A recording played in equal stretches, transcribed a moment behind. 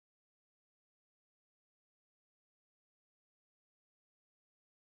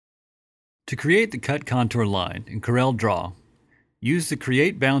To create the cut contour line in CorelDraw, use the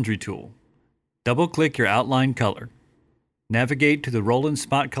Create Boundary tool. Double-click your outline color. Navigate to the Roland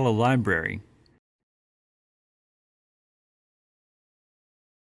Spot Color library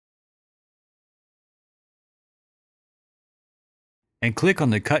and click on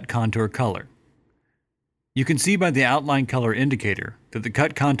the cut contour color. You can see by the outline color indicator that the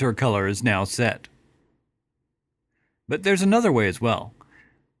cut contour color is now set. But there's another way as well.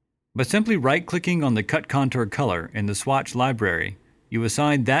 By simply right-clicking on the cut contour color in the swatch library, you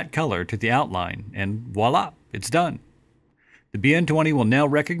assign that color to the outline and voila, it's done. The BN-20 will now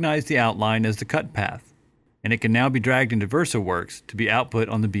recognize the outline as the cut path, and it can now be dragged into VersaWorks to be output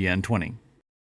on the BN-20.